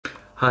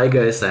Hi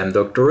guys, I'm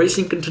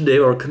Dr.Racing and today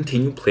we'll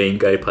continue playing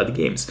iPad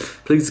games.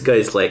 Please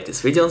guys like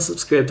this video and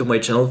subscribe to my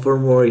channel for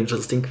more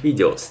interesting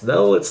videos.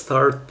 Now let's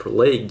start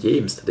playing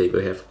games. Today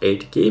we have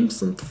 8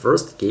 games and the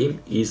first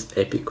game is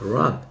Epic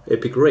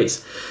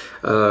Race.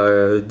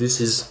 This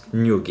is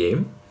new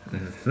game.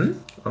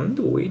 And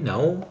we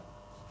now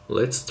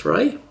let's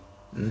try.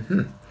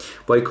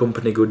 Y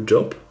Company, good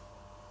job.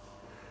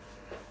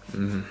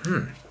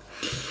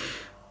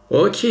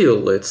 Okay,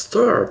 let's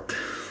start.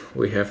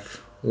 We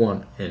have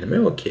one enemy,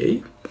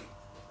 okay.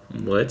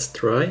 Let's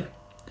try.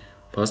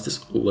 Pass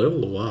this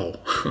level, wow.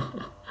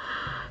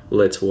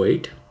 Let's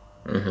wait.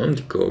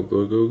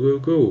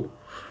 Go.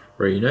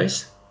 Very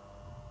nice.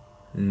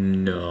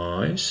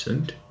 Nice,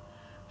 and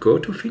go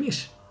to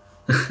finish.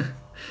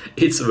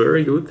 It's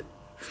very good.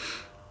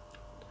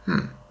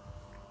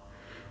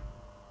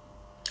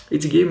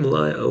 It's a game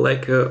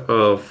like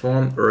a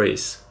fun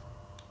race.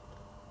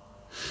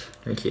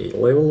 Okay,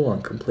 level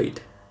 1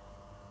 complete.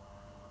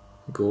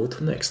 Go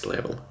to next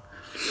level.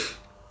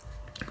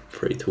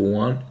 3, 2,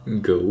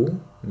 1, go.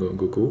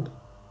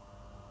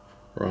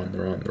 Run.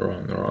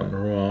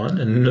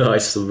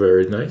 Nice,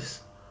 very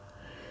nice.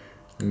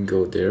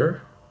 Go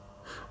there.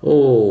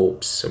 Oh,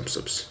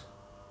 oops.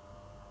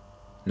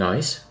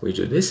 Nice, we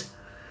do this.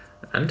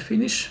 And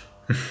finish.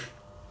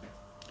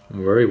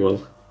 Very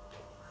well.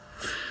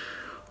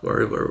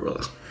 Very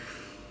well.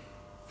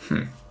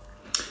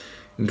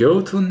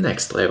 Go to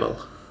next level.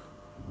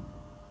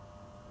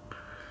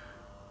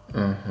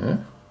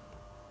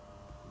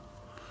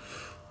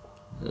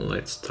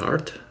 Let's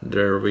start.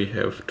 There we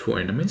have 2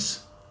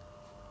 enemies.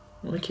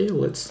 Okay,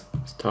 let's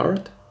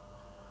start.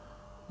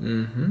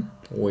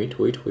 Wait.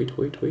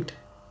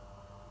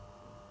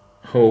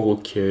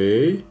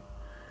 Okay,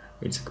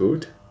 it's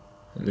good.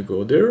 And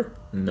go there.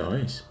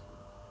 Nice.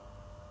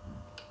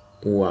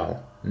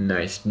 Wow,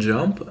 nice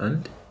jump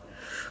and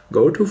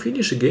go to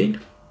finish again.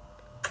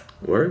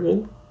 Very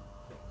well.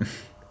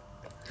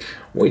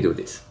 We do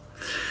this.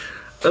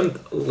 And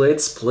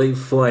let's play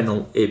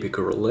final epic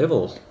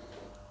level.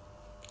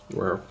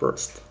 We're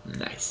first.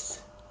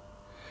 Nice.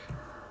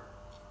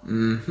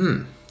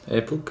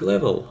 Epic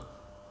level.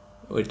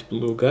 With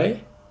blue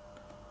guy.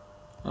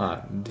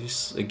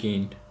 This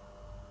again.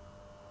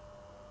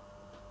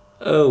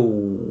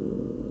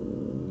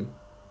 Oh.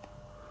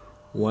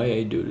 Why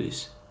I do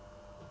this?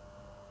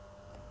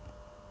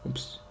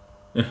 Oops.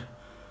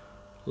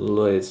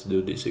 Let's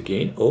do this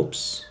again.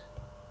 Oops.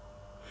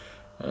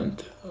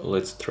 And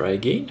let's try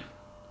again.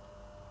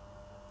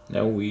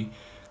 Now we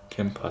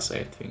can pass,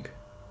 I think.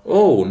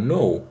 Oh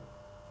no!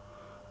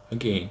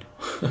 Again.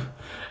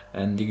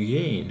 And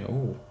again.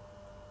 Oh.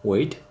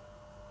 Wait.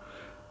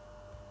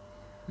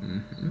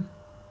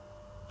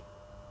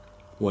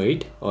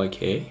 Wait.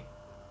 Okay.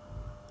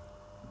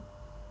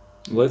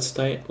 Last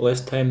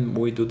time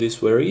we do this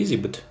very easy,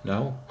 but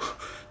now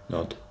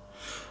not.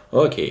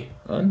 Okay,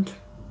 and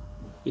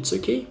it's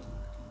okay.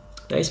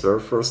 Nice, very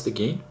first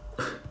again.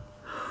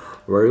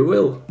 Very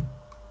well.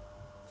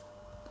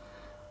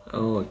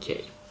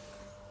 Okay.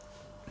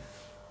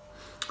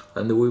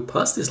 And we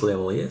pass this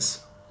level,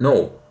 yes?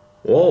 No.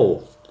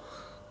 Whoa.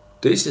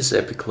 This is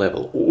epic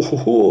level.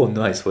 Oh,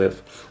 nice. We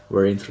have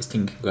very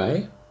interesting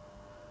guy.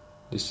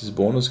 This is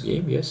bonus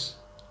game, yes?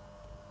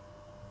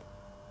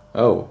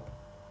 Oh.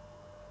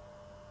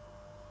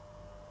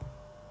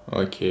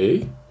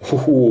 Okay.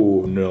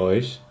 Oh,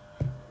 nice.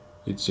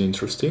 It's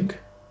interesting.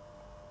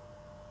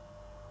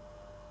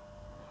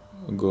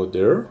 Go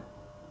there.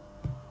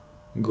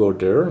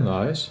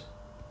 Nice.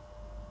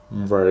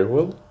 Very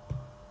well.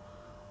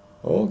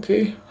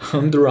 Okay,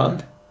 and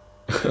run.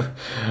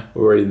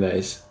 Very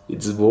nice.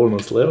 It's a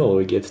bonus level,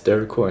 we get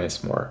 30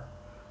 coins more.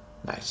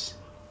 Nice.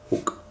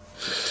 Hook.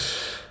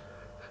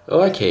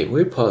 Okay,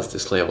 we passed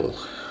this level.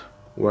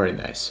 Very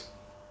nice.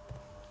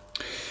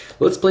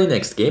 Let's play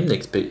next game.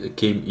 Next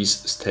game is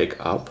Stack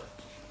Up.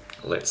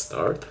 Let's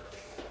start.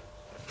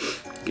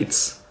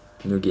 It's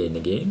new game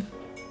again.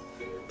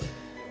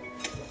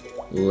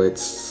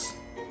 Let's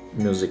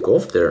music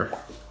off there.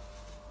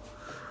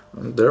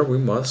 And there we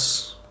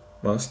must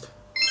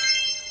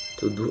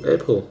to do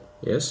apple,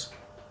 yes?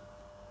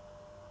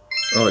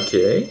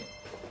 Okay.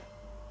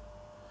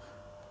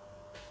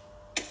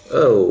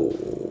 Oh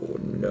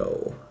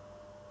no.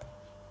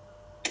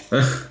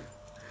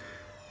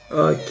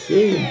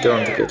 Okay,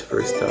 don't get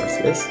 3 stars,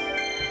 yes?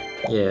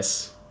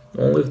 Yes,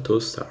 only 2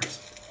 stars.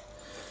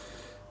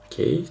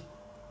 Okay.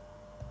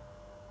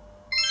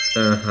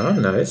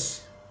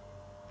 Nice.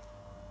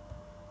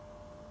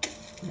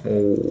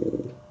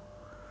 Oh.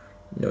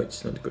 No,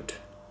 it's not good.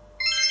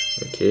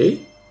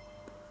 Okay.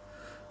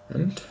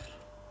 And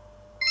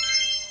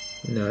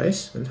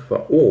nice and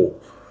fun. Oh,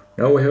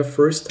 now we have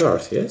 3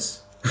 stars,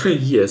 yes?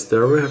 Yes,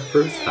 there we have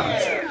 3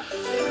 stars.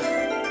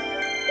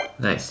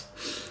 Nice.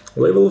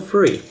 Level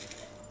 3.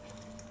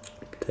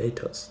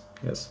 Potatoes.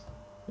 Yes.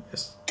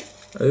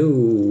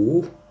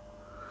 Oh.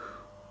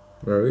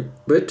 Very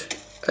bad.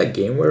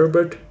 Again very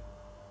bad.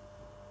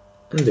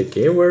 And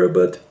again very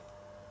bad.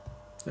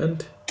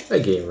 And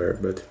again very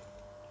bad.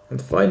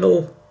 And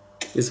final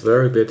is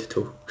very bad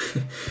too.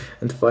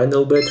 And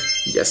final bet,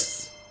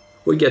 yes,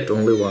 we get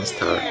only 1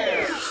 star.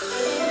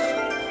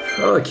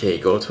 Okay,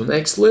 go to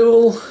next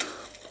level.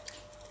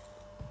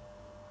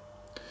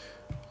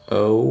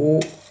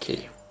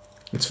 Okay,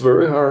 it's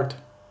very hard.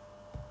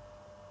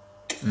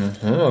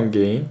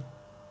 Again.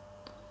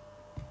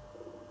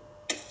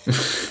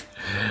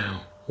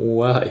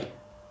 Why?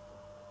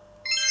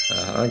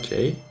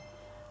 Okay.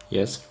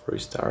 Yes, 3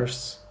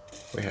 stars.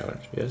 We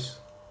haven't, yes.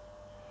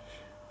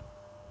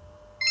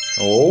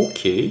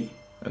 Okay,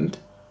 and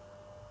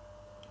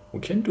we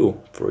can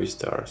do 3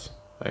 stars,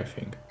 I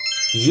think.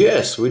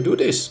 Yes, we do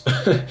this.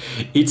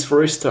 It's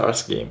 3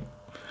 stars game.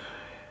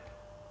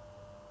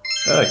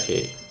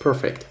 Okay,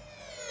 perfect.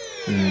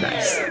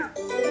 Nice.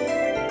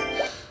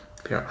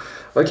 Yeah.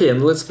 Okay,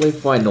 and let's play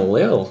final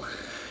level.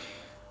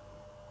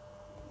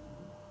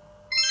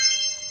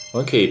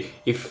 Okay,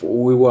 if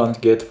we want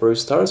to get 3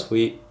 stars,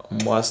 we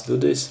must do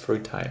this 3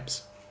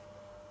 times.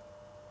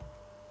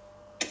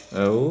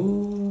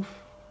 Oh.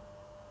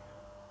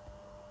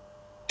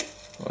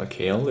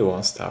 Okay, only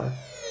 1 star.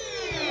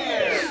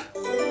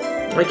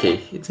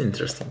 Okay, it's an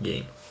interesting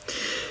game.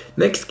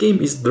 Next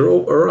game is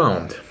draw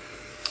around.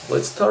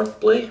 Let's start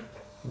play.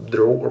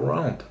 Draw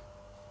around.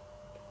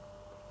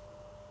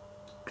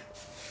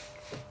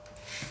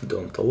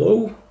 Don't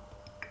allow.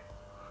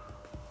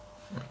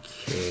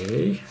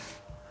 Okay.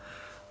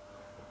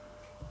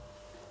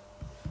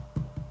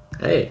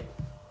 Hey.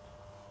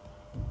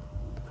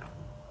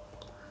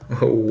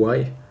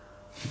 Why?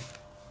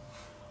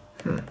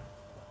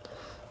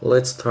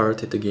 Let's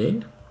start it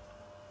again.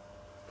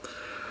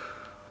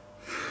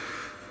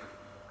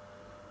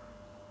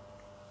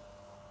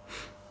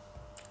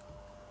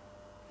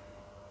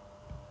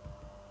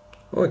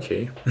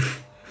 Okay,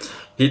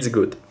 it's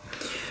good.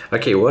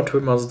 Okay, what we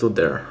must do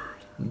there?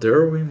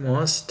 There we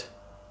must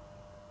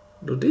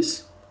do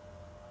this.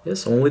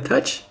 Yes, only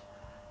touch.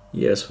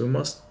 Yes, we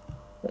must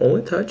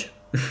only touch.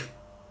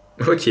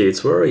 Okay,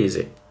 it's very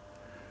easy.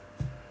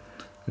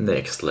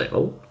 Next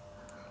level.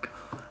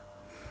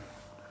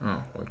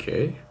 Oh,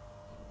 okay.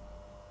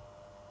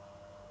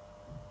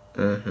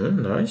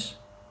 Nice.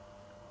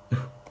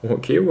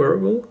 Okay, very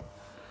well.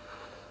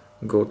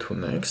 Go to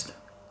next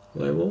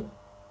level.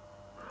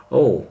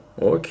 Oh,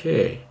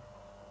 okay.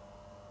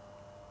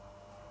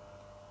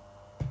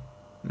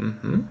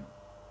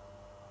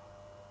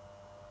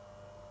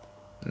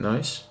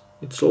 Nice.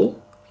 It's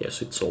all?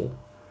 Yes, it's all.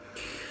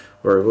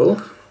 Very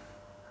well.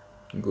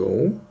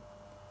 Go.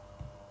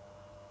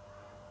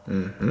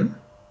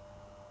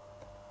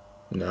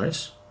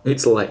 Nice.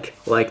 It's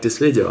like this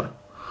video.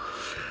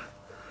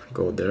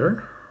 Go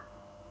there.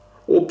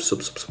 Oops,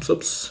 oops, oops, oops,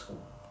 oops.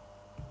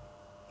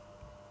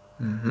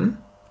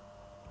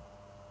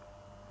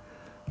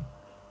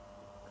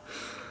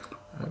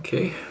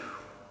 Okay.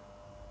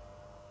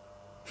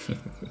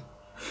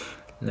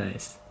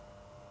 Nice.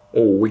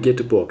 Oh, we get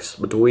a box,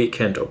 but we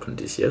can't open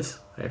this, yes?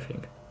 I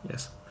think,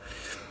 yes.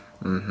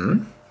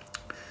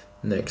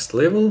 Next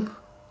level.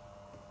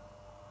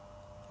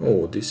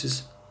 Oh, this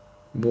is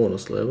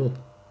bonus level.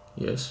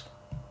 Yes.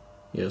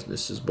 Yes,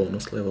 this is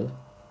bonus level.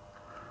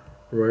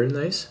 Very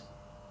nice.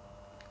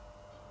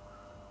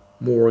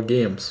 More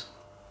games.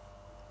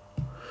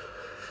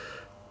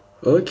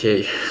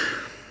 Okay.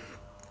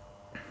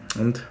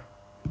 And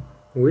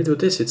we do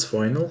this, it's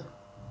final.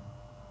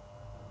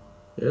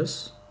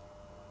 Yes.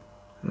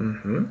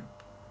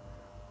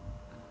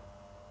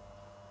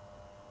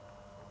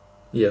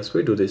 Yes,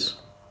 we do this.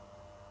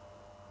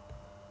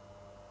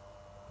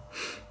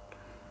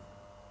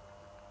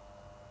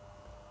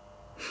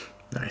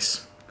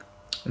 Nice.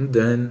 And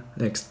then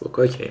next book.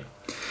 Okay.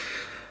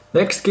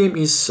 Next game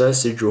is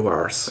Sausage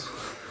Wars.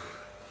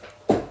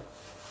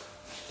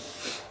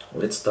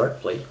 Let's start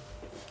play.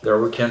 There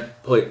we can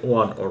play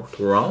 1 or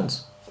 2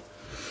 rounds.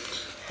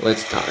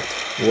 Let's start.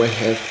 We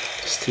have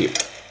Steve.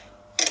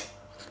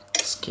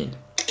 Skin.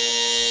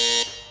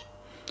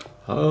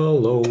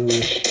 Hello.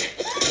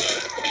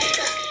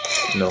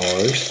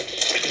 Nice.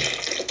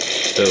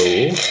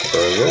 Oh,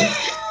 burger.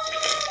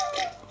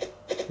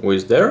 Who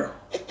is there?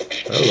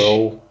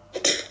 Hello.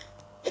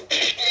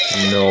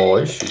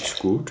 Nice, it's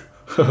good.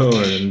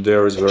 And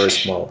there is very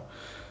small.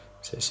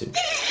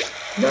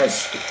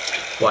 Nice.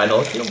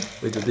 Final kill.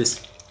 We do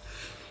this.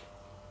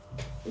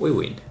 We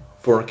win.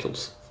 4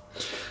 kills.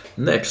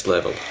 Next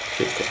level.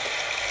 15.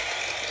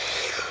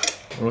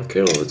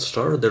 Okay, let's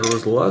start. There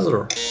was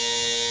laser.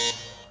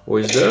 Who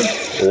is there?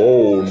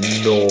 Oh,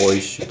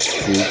 nice. It's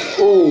good.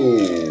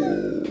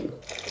 Oh.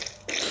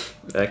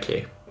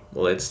 Okay.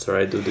 Let's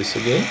try to do this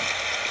again.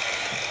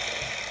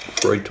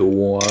 3, 2,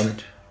 1.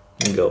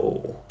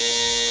 Go.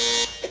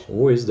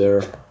 Who is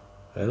there?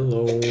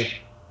 Hello.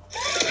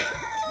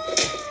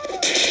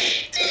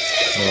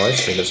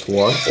 Nice,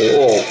 -1.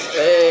 Oh,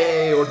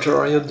 hey, what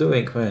are you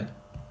doing, man?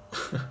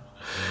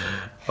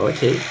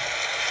 Okay.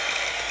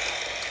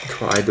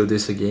 Try do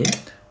this again.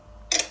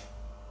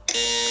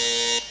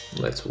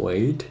 Let's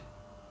wait.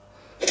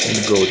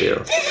 And go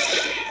there.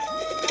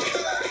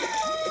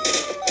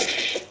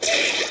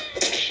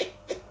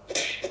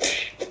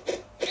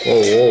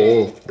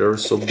 Oh, they're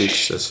so big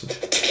sausage.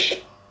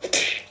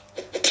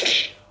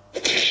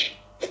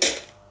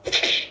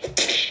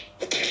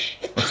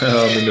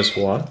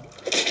 -1.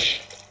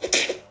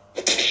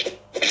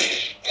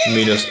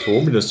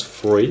 -2,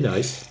 -3,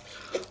 nice.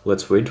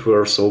 Let's wait,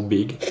 we're so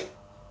big.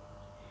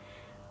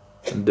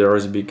 And there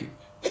is big...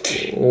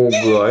 Oh,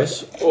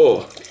 guys.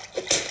 Oh.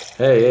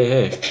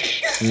 Hey.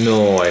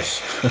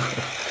 Nice.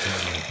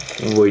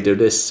 We do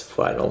this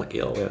final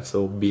kill. We have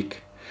so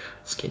big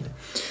skin.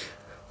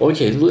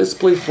 Okay, let's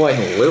play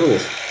final level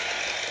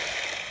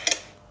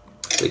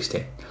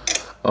 16.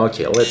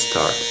 Okay, let's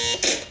start.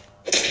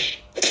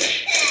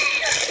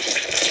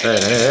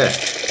 Hey.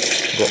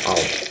 Go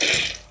out.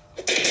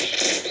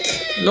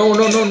 No.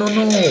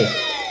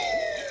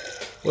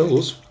 We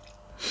lose.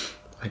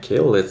 Okay,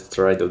 let's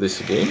try to do this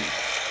again.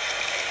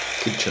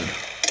 Kitchen.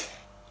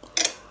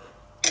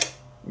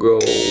 Go.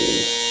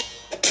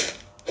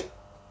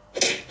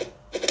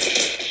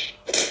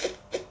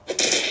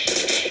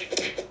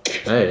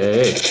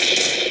 Hey.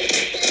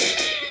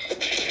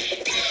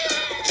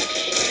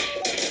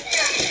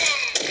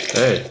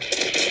 Hey,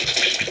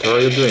 what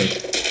are you doing?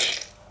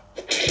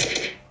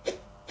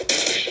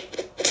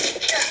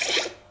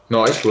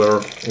 Nice,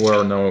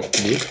 we're now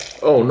big.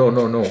 Oh, no.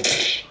 No.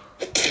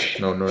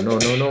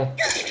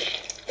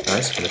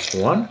 Nice,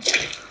 -1.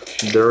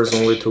 There's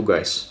only 2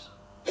 guys.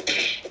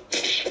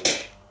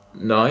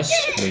 Nice,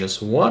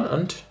 -1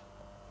 and...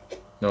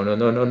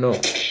 No.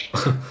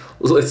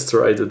 Let's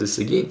try to do this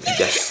again.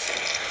 Yes.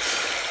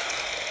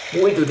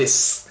 We do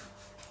this.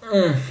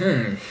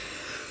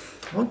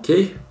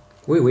 Okay,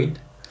 we win.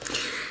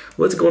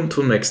 Let's go on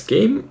to next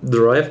game,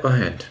 Drive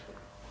Ahead.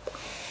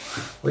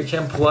 We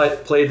can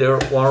play there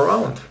 1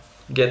 round,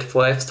 get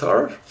 5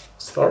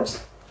 stars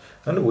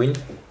and win.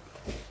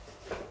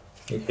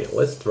 Okay,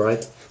 let's try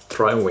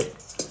and win.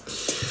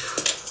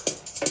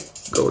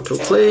 Go to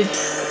play.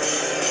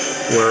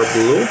 We're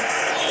blue.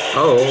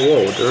 Oh,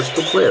 whoa, there's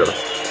 2 player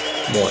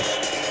mode.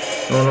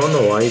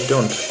 No, I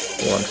don't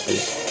want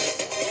this.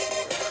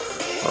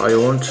 I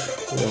want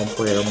 1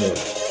 player mode.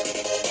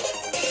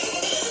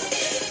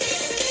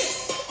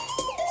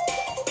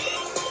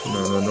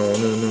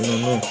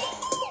 No.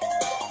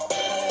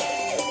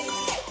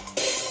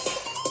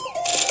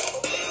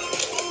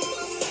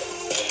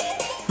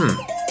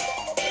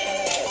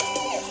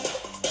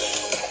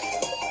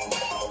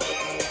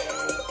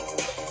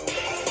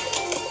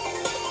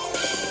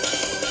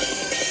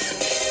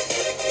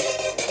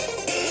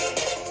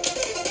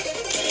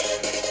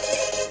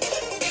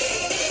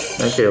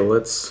 Okay,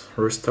 let's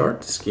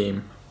restart this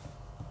game.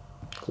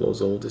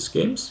 Close all these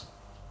games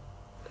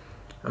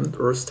and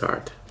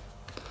restart.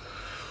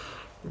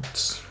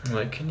 It's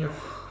like, can you...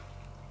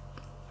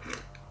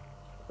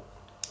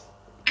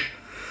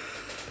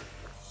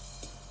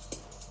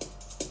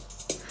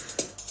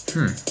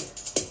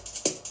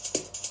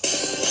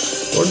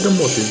 What the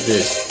mode is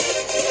this?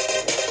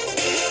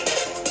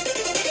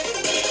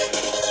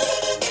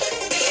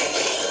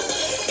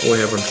 We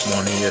haven't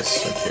money, yes,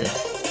 okay.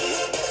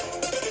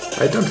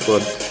 I don't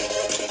want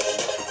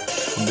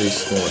this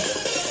mode.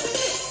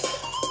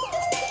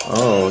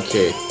 Oh,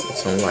 okay,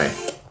 it's online.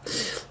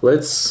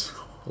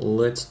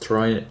 Let's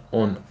try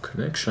on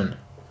connection.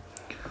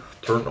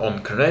 Turn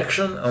on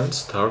connection and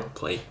start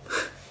play.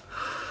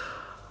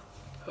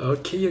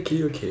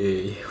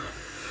 Okay.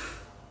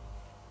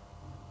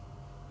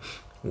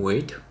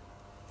 Wait.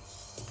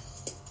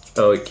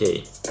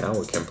 Okay, now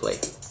we can play.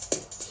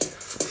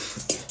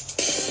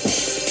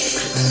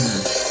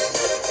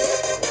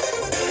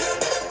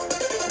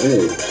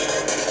 Ooh.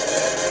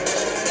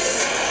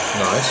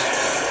 Nice.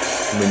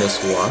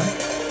 -1.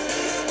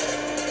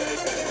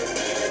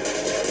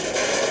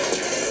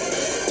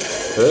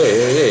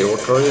 Hey,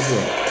 what are you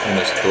doing?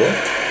 -2.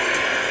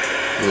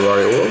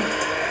 Very well.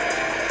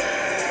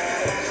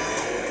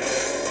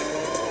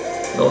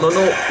 No.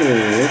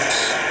 Oops.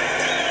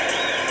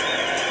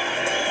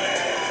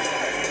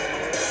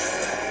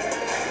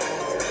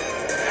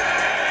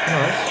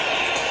 Nice.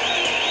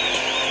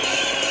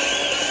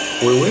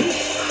 We win?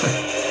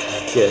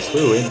 Yes,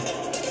 we win.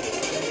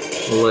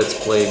 Let's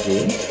play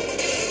again.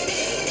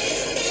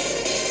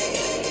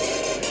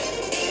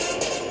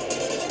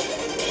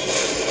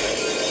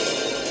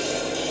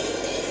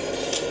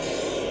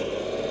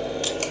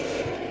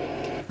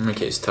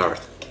 Okay, start.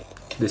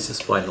 This is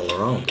final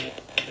round.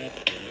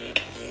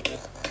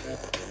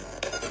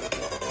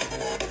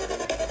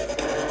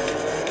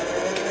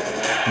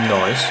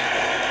 Nice.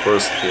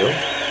 First kill.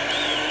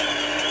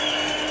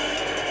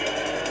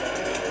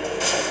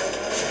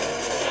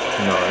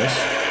 Nice.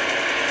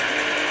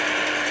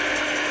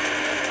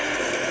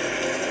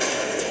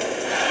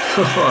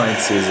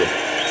 It's easy.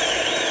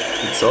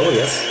 It's all,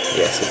 yes?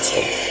 Yes, it's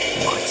all.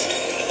 Nice.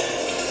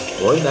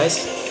 Very nice.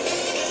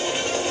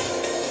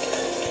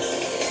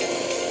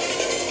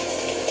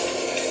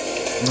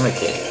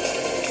 Okay.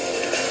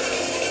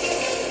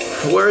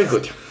 Very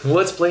good.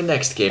 Let's play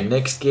next game.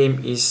 Next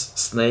game is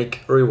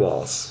Snake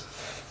Rivals.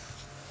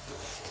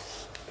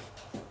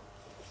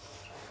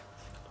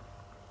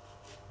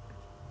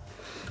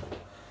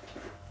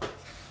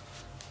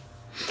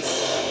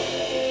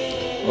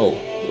 Oh,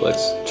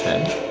 let's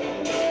change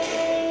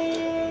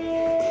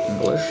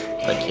English.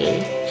 Okay,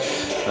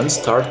 and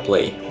start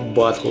play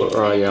Battle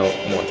Royale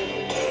mode.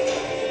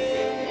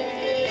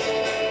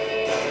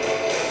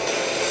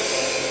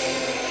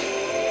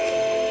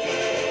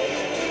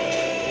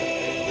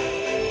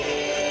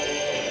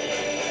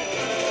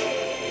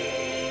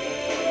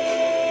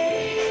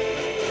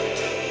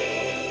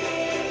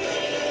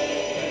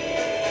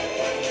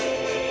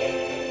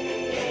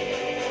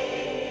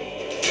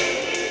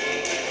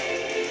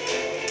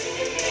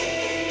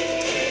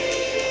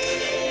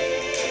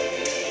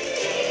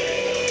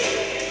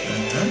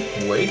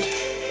 Wait.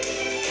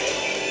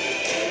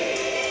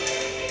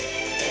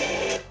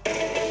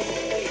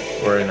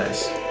 Very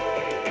nice.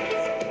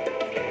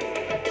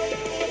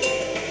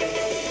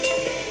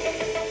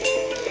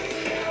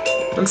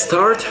 And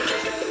start.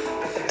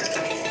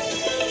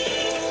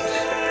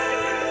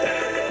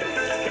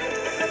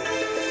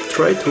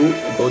 Try to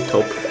go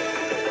top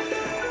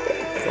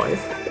 5.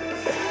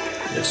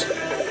 Yes.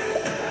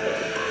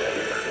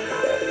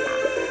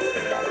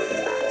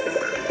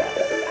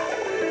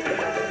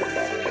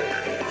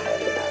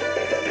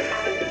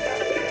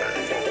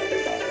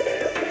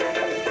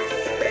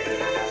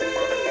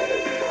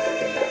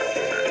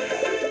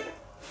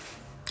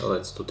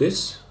 Let's do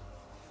this.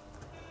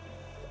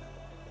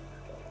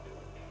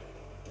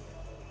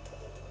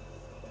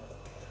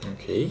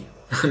 Okay,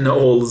 now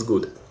all is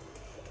good.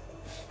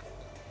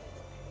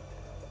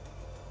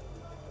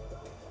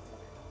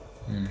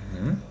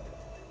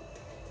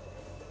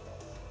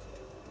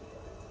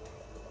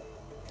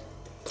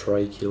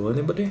 Try kill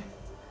anybody.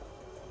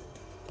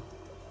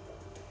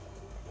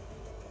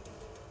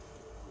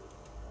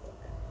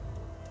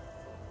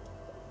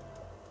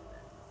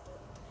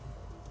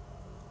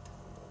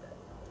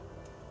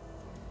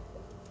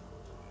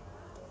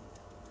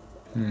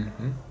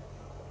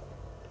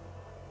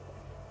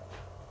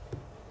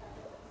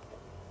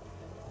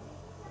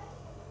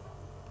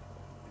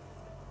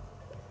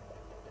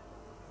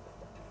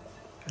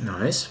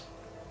 Nice.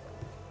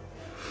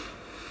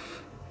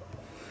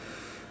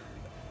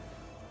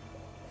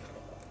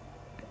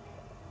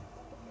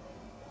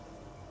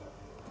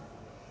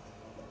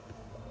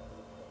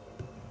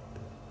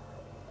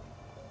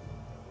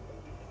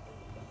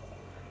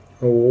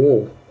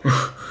 Oh,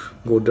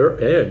 good there.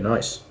 Yeah,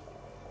 nice.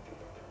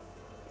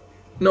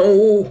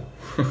 No.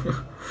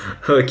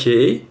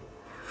 Okay.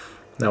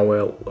 Now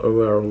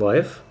we're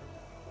alive.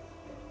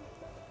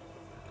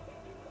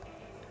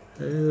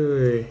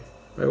 Hey,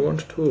 I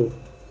want to.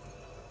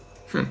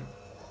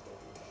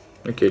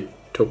 Okay,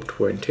 top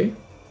 20.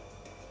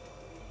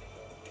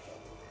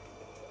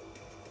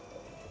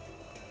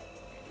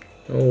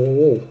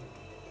 Oh,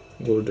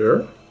 go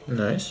there.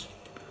 Nice.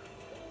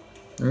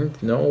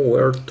 And now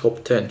we're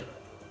top 10.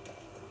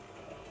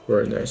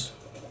 Very nice.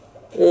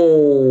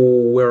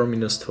 Oh, we're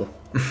 -2.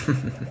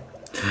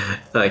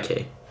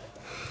 Okay.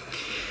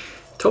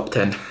 Top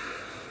 10.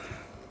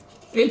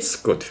 It's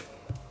good.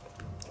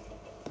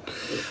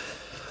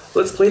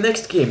 Let's play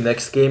next game.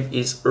 Next game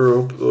is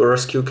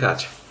Rescue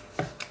Cat.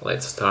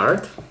 Let's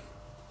start.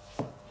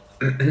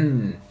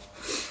 And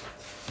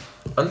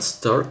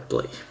start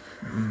play.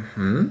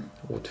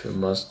 What we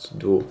must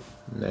do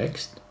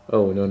next?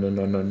 Oh,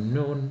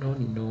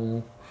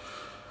 no.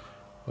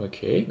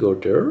 Okay, go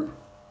there.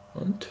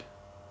 And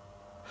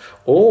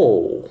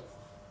oh,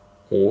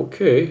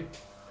 okay.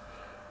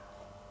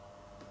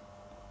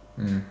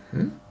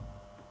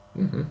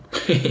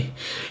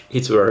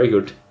 It's very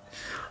good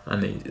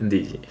and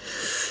easy.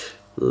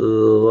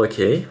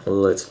 Okay,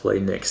 let's play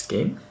next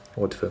game.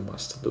 What we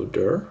must do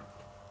there?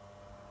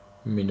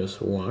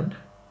 -1.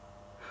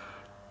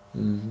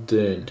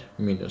 Then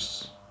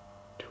 -2.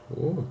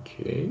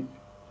 Okay.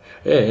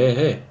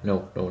 Hey.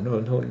 No.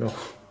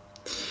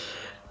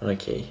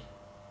 Okay.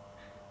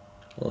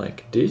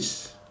 Like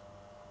this,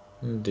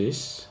 and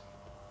this,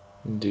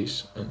 and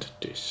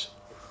this.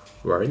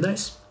 Very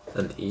nice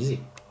and easy.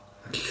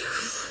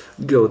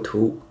 Go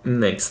to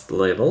next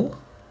level.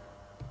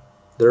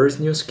 There is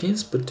new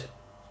skins, but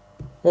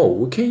oh,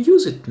 we can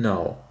use it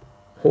now.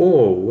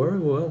 Oh, very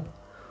well.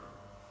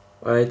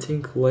 I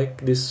think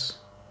like this,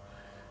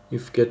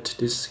 if get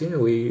this skin,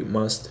 we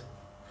must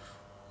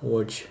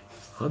watch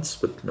ads,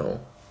 but no.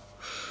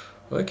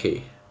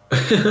 Okay,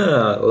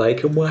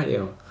 like a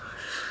Mario.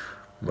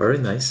 Very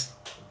nice.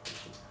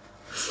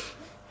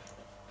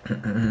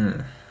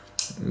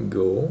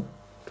 Go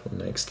to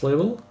next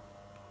level.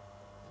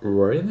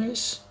 Very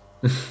nice.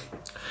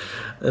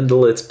 And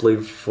let's play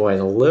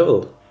final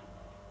level.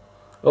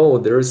 Oh,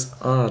 there's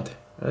ad.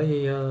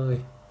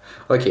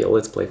 Okay,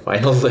 let's play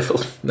final level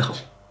now.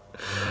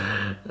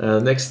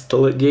 Next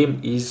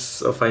game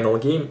is a final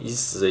game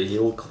is the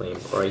Hill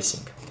Climb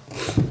Racing.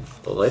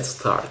 Let's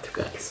start,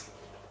 guys.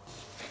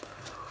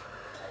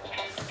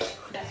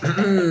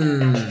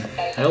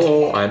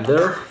 Hello, I'm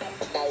there.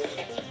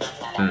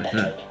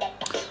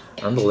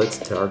 And let's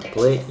start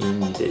play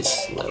in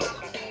this level.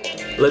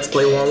 Let's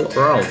play one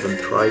round and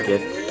try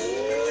get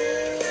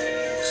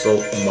so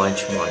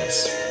much money.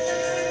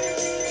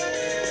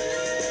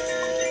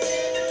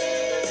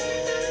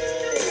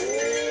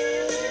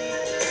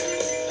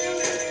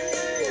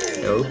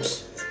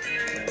 Oops.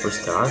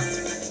 Restart.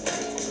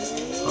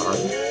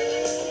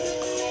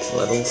 5.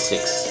 Level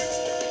 6.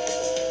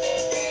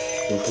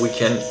 If we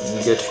can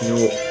get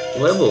new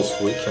levels,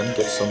 we can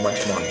get so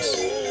much money.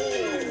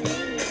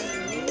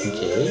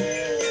 Okay.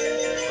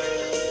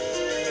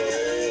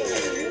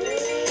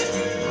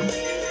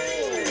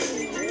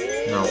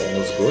 Now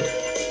almost good.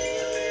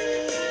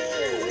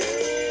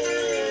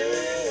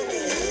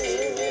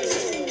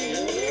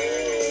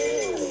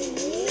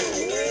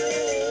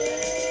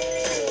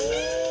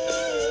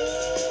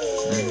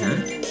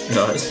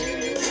 Nice.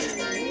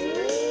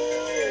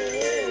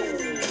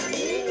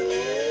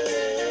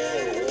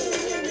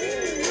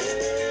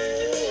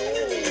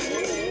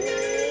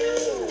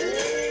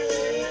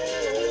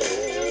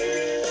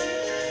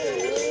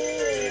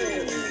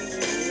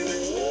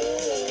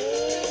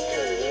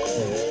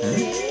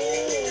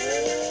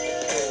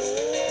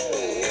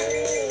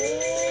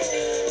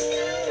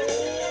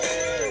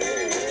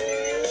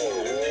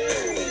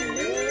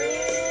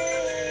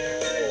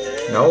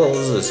 Now all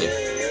is easy.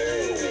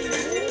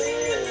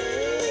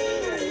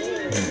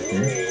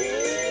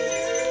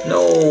 No,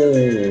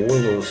 we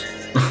lose.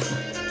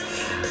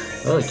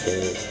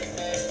 Okay.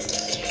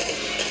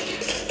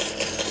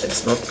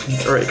 It's not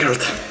a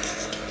record.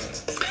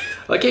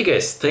 Okay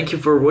guys, thank you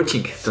for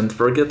watching. Don't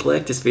forget to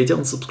like this video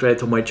and subscribe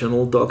to my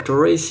channel Dr.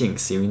 Racing.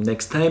 See you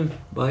next time.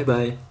 Bye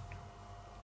bye.